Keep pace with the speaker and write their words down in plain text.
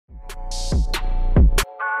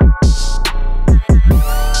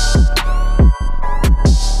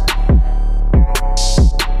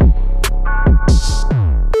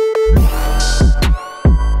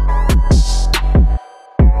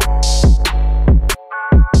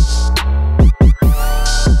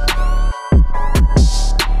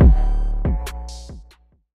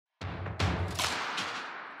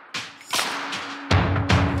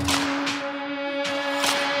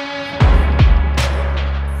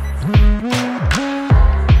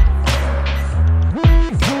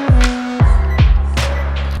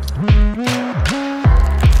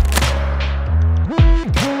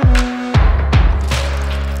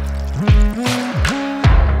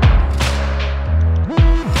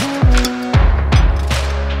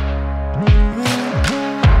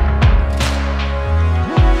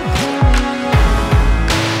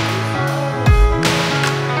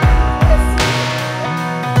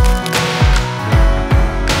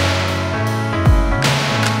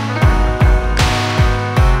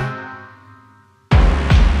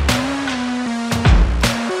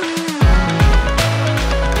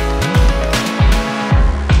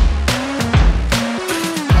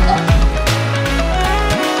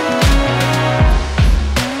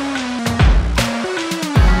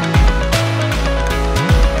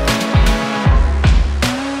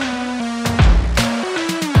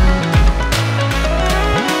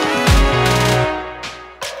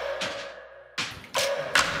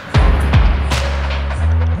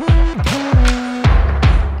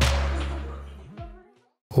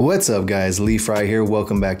What's up guys, Lee Fry here.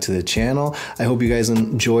 Welcome back to the channel. I hope you guys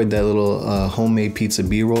enjoyed that little homemade pizza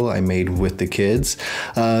b-roll I made with the kids.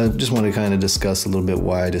 Just want to kind of discuss a little bit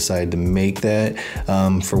why I decided to make that.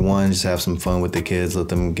 For one, just have some fun with the kids, let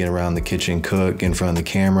them get around the kitchen, cook, get in front of the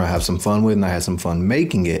camera, have some fun with it, and I had some fun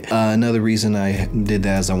making it. Another reason I did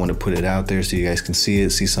that is I want to put it out there so you guys can see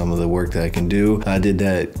it, see some of the work that I can do. I did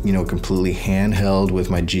that, you know, completely handheld with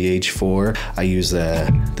my GH4. I used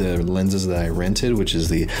the lenses that I rented, which is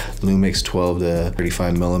the Lumix 12 to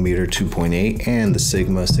 35 millimeter 2.8 and the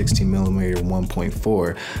Sigma 16 millimeter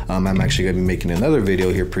 1.4. I'm actually going to be making another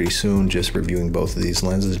video here pretty soon, just reviewing both of these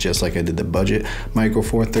lenses, just like I did the budget micro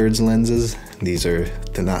 4/3 lenses. These are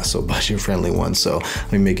the not so budget friendly ones, so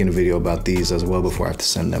I'll be making a video about these as well before I have to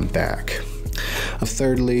send them back.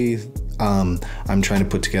 Thirdly, I'm trying to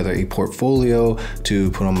put together a portfolio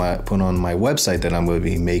to put on my website that I'm going to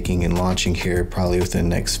be making and launching here probably within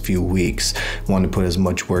the next few weeks. I want to put as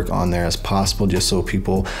much work on there as possible, just so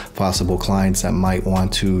possible clients that might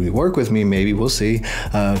want to work with me, maybe we'll see,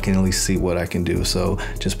 can at least see what I can do. So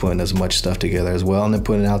just putting as much stuff together as well, and then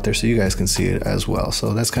putting it out there so you guys can see it as well.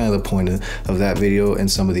 So that's kind of the point of that video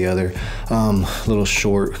and some of the other little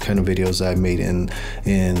short kind of videos that I've made in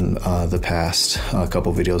the past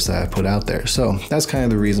couple videos that I put out there. So that's kind of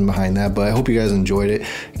the reason behind that, but I hope you guys enjoyed it.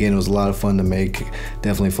 Again, it was a lot of fun to make,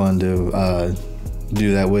 definitely fun to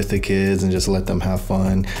do that with the kids and just let them have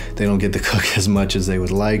fun. They don't get to cook as much as they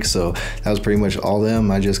would like, so that was pretty much all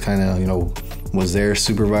them. I just kind of, you know, was there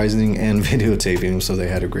supervising and videotaping them, so they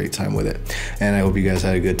had a great time with it. And I hope you guys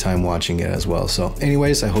had a good time watching it as well. So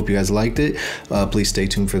anyways, I hope you guys liked it. Please stay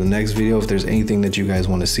tuned for the next video. If there's anything that you guys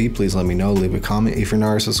want to see, please let me know, leave a comment. If you're not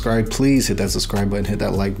already subscribed, please hit that subscribe button, hit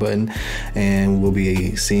that like button, and we'll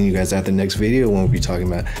be seeing you guys at the next video when we'll be talking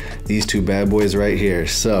about these two bad boys right here.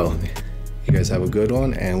 So you guys have a good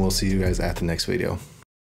one, and we'll see you guys at the next video.